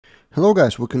Hello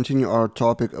guys, we continue our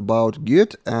topic about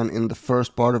Git, and in the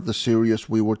first part of the series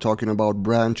we were talking about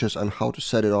branches and how to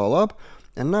set it all up,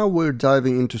 and now we're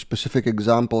diving into specific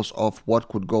examples of what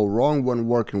could go wrong when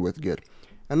working with Git.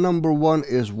 And number one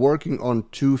is working on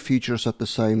two features at the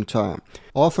same time.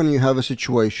 Often you have a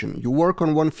situation, you work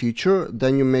on one feature,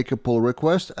 then you make a pull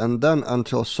request, and then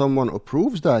until someone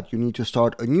approves that, you need to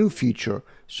start a new feature.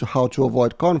 So how to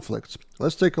avoid conflicts?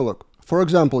 Let's take a look. For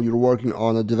example, you're working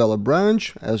on a develop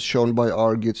branch as shown by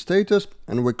our Git status,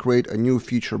 and we create a new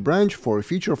feature branch for a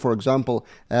feature, for example,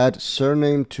 add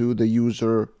surname to the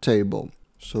user table.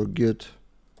 So git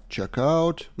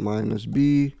checkout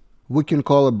 -b. We can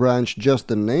call a branch just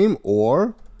the name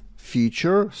or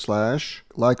feature /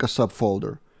 like a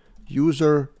subfolder,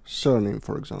 user surname,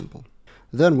 for example.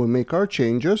 Then we make our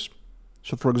changes.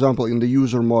 So for example, in the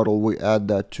user model, we add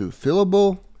that to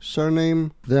fillable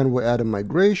surname, then we add a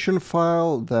migration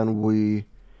file, then we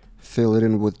fill it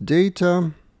in with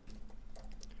data,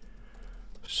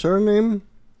 surname,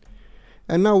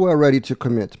 and now we're ready to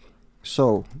commit.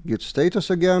 So git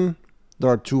status again, there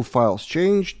are two files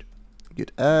changed,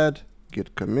 git add,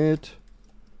 git commit,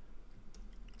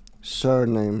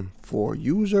 surname for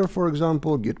user, for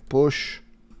example, git push,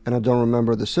 and I don't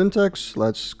remember the syntax,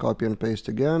 let's copy and paste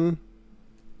again,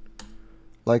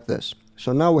 like this.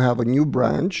 So now we have a new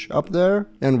branch up there,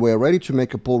 and we're ready to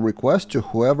make a pull request to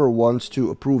whoever wants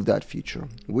to approve that feature.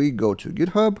 We go to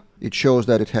GitHub, it shows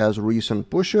that it has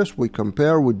recent pushes, we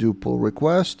compare, we do pull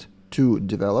request to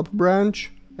develop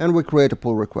branch, and we create a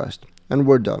pull request, and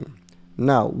we're done.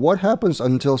 Now, what happens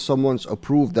until someone's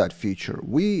approved that feature?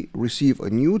 We receive a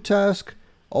new task,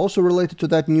 also related to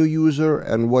that new user,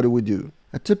 and what do?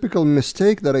 A typical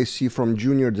mistake that I see from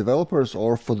junior developers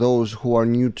or for those who are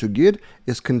new to Git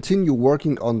is continue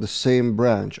working on the same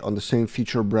branch, on the same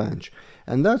feature branch.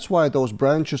 And that's why those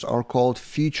branches are called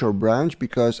feature branch,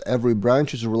 because every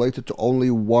branch is related to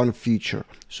only one feature.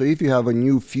 So if you have a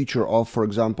new feature of, for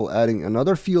example, adding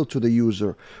another field to the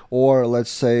user, or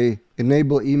let's say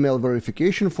enable email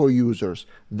verification for users,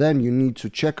 then you need to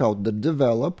check out the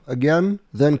develop again,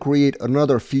 then create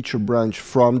another feature branch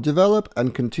from develop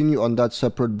and continue on that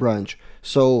separate branch.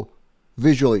 So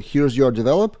visually, here's your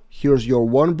develop, here's your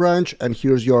one branch, and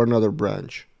here's your another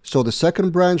branch. So the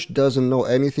second branch doesn't know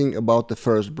anything about the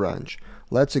first branch.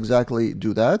 Let's exactly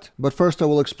do that. But first I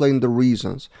will explain the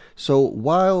reasons. So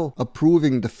while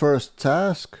approving the first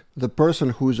task, the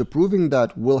person who is approving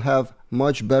that will have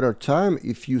much better time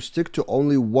if you stick to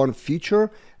only one feature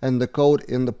and the code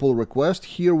in the pull request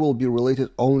here will be related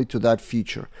only to that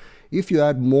feature. If you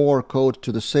add more code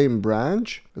to the same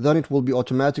branch, then it will be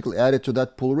automatically added to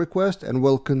that pull request and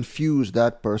will confuse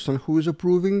that person who is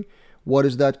approving. What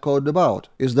is that code about?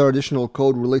 Is there additional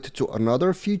code related to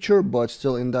another feature but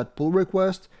still in that pull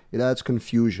request? It adds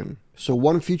confusion. So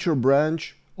one feature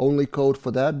branch, only code for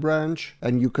that branch,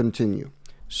 and you continue.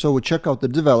 So we check out the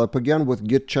develop again with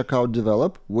git checkout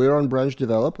develop. We're on branch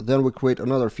develop. Then we create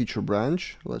another feature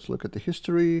branch. Let's look at the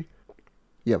history.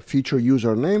 Yeah, feature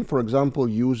username, for example,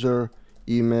 user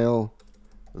email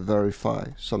verify,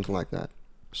 something like that.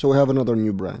 So we have another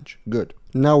new branch. Good.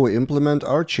 Now we implement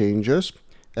our changes.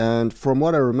 And from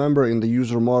what I remember in the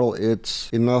user model, it's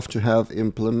enough to have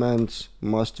implement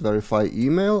must verify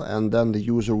email, and then the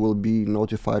user will be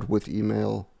notified with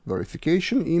email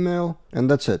verification email, and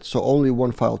that's it. So only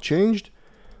one file changed.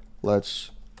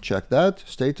 Let's check that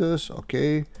status.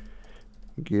 Okay,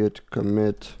 git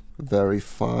commit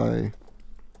verify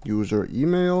user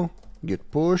email, git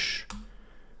push.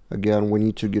 Again, we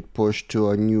need to git push to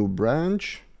a new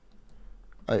branch.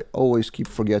 I always keep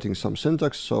forgetting some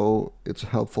syntax, so it's a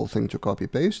helpful thing to copy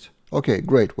paste. Okay,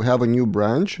 great. We have a new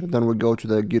branch. Then we go to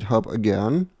the GitHub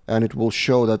again, and it will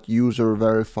show that user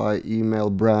verify email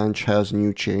branch has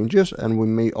new changes, and we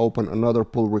may open another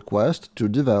pull request to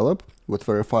develop with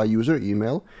verify user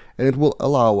email, and it will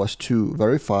allow us to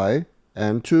verify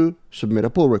and to submit a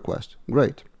pull request.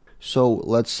 Great. So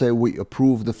let's say we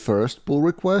approve the first pull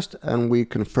request and we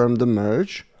confirm the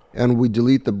merge, and we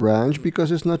delete the branch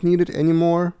because it's not needed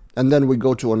anymore. And then we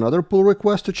go to another pull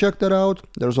request to check that out.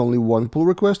 There's only one pull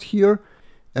request here.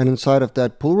 And inside of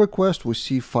that pull request, we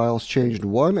see files changed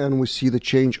one, and we see the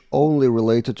change only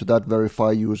related to that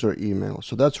verify user email.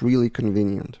 So that's really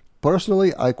convenient.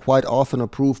 Personally, I quite often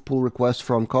approve pull requests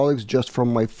from colleagues just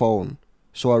from my phone.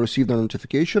 So I receive the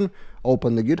notification,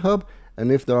 open the GitHub, and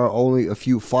if there are only a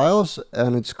few files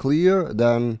and it's clear,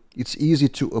 then it's easy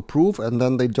to approve, and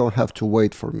then they don't have to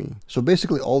wait for me. So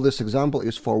basically all this example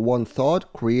is for one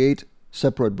thought, create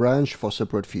separate branch for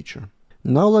separate feature.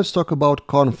 Now let's talk about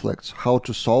conflicts, how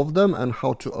to solve them and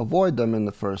how to avoid them in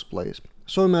the first place.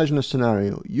 So imagine a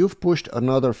scenario. You've pushed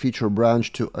another feature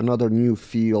branch to another new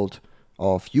field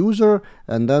of user,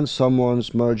 and then someone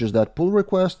merges that pull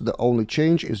request. The only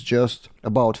change is just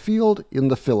about field in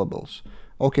the fillables.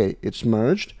 Okay, it's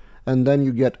merged, and then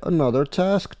you get another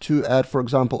task to add, for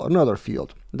example, another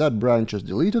field. That branch is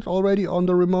deleted already on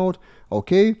the remote.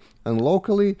 Okay, and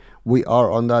locally we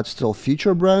are on that still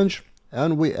feature branch,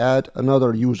 and we add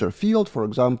another user field, for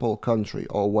example, country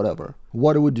or whatever.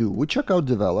 What do? We check out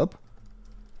develop,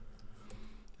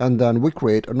 and then we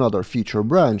create another feature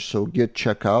branch. So git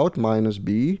checkout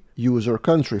 -b user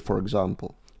country, for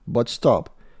example. But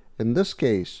stop. In this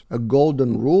case, a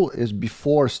golden rule is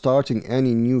before starting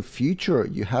any new feature,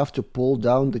 you have to pull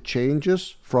down the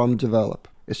changes from develop.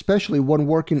 Especially when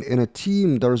working in a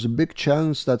team, there's a big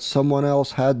chance that someone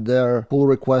else had their pull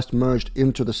request merged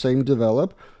into the same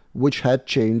develop, which had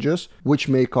changes which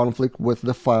may conflict with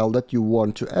the file that you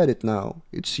want to edit now.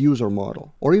 It's user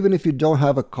model. Or even if you don't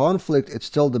have a conflict, it's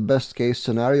still the best case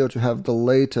scenario to have the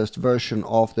latest version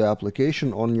of the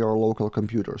application on your local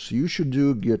computer. So you should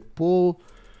do git pull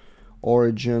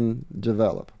origin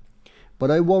develop.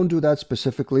 But I won't do that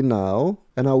specifically now,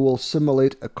 and I will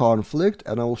simulate a conflict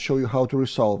and I will show you how to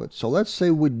resolve it. So let's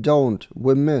say we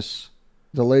miss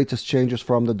the latest changes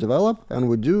from the develop, and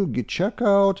we do git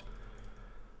checkout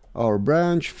our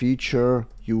branch feature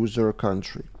user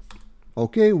country.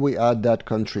 Okay, we add that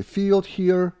country field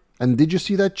here, and did you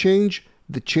see that change?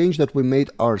 The change that we made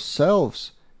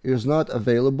ourselves is not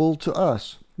available to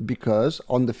us because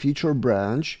on the feature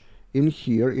branch in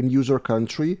here in user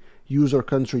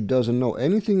country doesn't know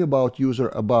anything about user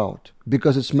about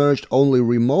because it's merged only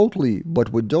remotely,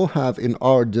 but we don't have in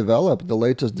our develop the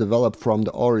latest develop from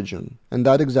the origin, and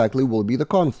that exactly will be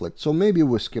the conflict. So maybe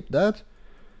we skip that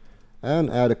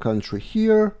and add a country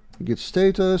here, git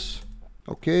status,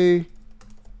 okay.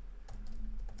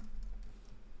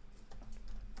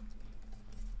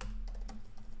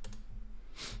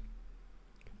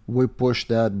 We push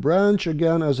that branch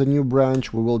again as a new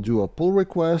branch. We will do a pull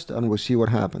request and we see what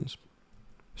happens.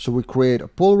 So we create a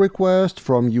pull request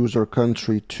from user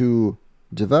country to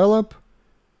develop.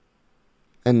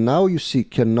 And now you see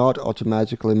cannot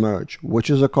automatically merge, which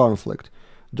is a conflict.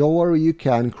 Don't worry, you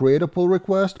can create a pull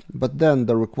request, but then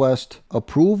the request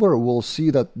approver will see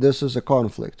that this is a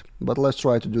conflict. But let's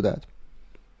try to do that.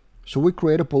 So we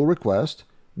create a pull request,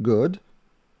 good.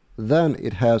 Then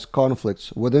it has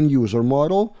conflicts within user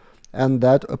model, and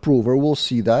that approver will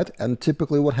see that, and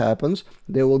typically what happens,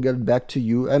 they will get back to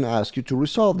you and ask you to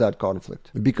resolve that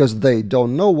conflict because they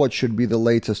don't know what should be the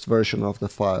latest version of the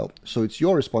file. So it's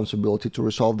your responsibility to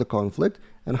resolve the conflict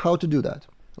and how to do that.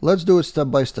 Let's do it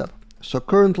step by step. So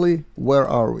currently, where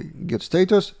are we? Git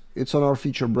status, it's on our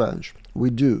feature branch.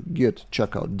 We do git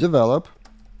checkout develop.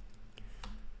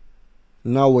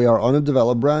 Now we are on a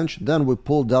develop branch. Then we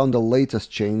pull down the latest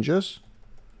changes,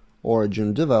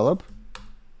 origin develop.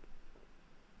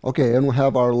 Okay, and we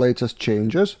have our latest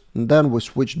changes. And then we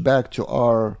switch back to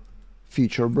our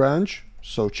feature branch.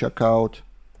 So checkout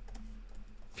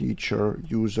feature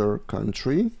user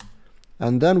country.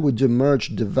 And then we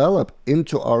merge develop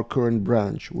into our current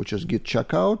branch, which is git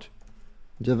checkout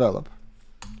develop.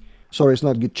 Sorry, it's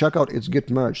not git checkout, it's git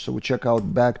merge. So we check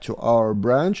out back to our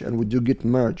branch and we do git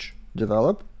merge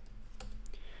develop.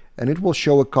 And it will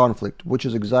show a conflict, which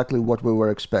is exactly what we were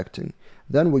expecting.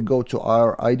 Then we go to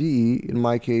our IDE, in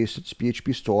my case it's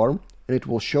PHP Storm, and it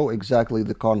will show exactly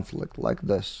the conflict like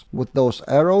this. With those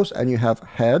arrows, and you have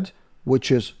head, which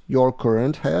is your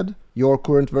current head, your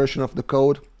current version of the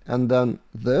code. And then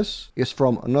this is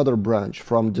from another branch,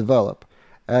 from develop.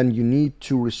 And you need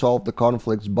to resolve the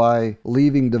conflicts by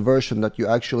leaving the version that you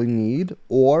actually need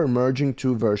or merging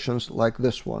two versions like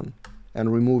this one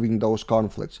and removing those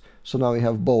conflicts. So now we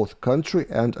have both country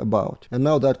and about. And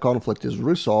now that conflict is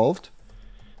resolved,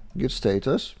 git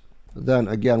status. Then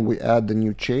again, we add the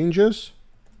new changes.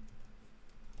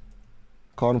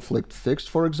 Conflict fixed,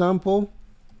 for example.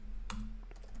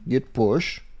 Git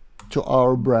push to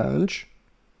our branch.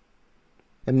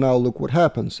 And now look what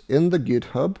happens. In the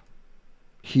GitHub,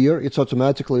 here it's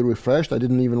automatically refreshed. I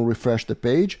didn't even refresh the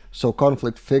page. So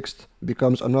conflict fixed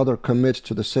becomes another commit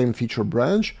to the same feature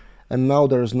branch. And now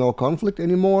there is no conflict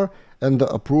anymore. And the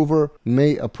approver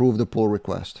may approve the pull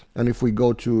request. And if we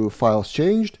go to files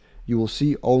changed, you will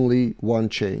see only one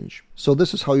change. So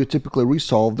this is how you typically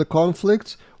resolve the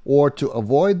conflicts, or to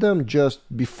avoid them just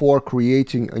before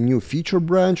creating a new feature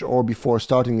branch or before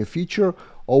starting a feature.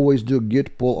 Always do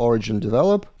git pull origin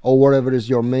develop, or whatever is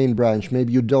your main branch.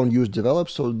 Maybe you don't use develop,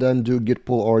 so then do git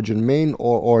pull origin main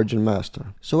or origin master.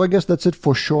 So I guess that's it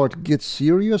for short Git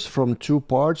series from 2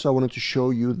 parts. I wanted to show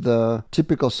you the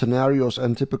typical scenarios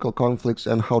and typical conflicts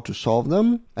and how to solve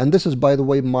them. And this is, by the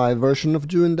way, my version of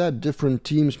doing that. Different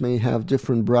teams may have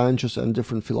different branches and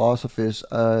different philosophies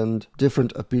and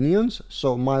different opinions.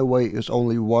 So my way is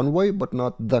only one way, but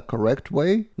not the correct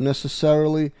way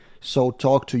necessarily. So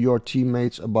talk to your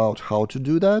teammates about how to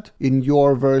do that in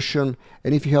your version.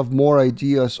 And if you have more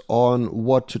ideas on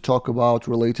what to talk about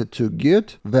related to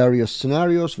Git, various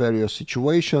scenarios, various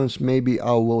situations, maybe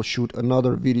I will shoot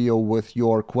another video with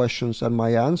your questions and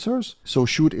my answers. So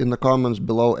shoot in the comments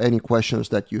below any questions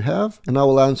that you have, and I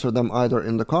will answer them either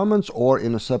in the comments or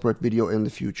in a separate video in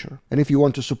the future. And if you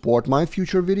want to support my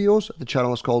future videos, the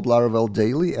channel is called Laravel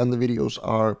Daily and the videos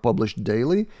are published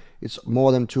daily. It's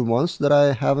more than 2 months that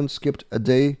I haven't skipped a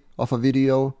day of a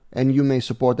video, and you may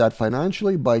support that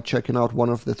financially by checking out one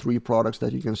of the 3 products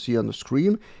that you can see on the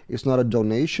screen. It's not a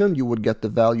donation. You would get the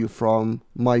value from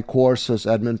my courses,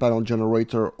 Admin Panel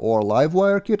Generator or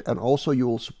Livewire Kit, and also you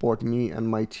will support me and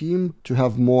my team to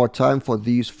have more time for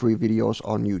these free videos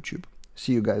on YouTube.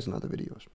 See you guys in other videos.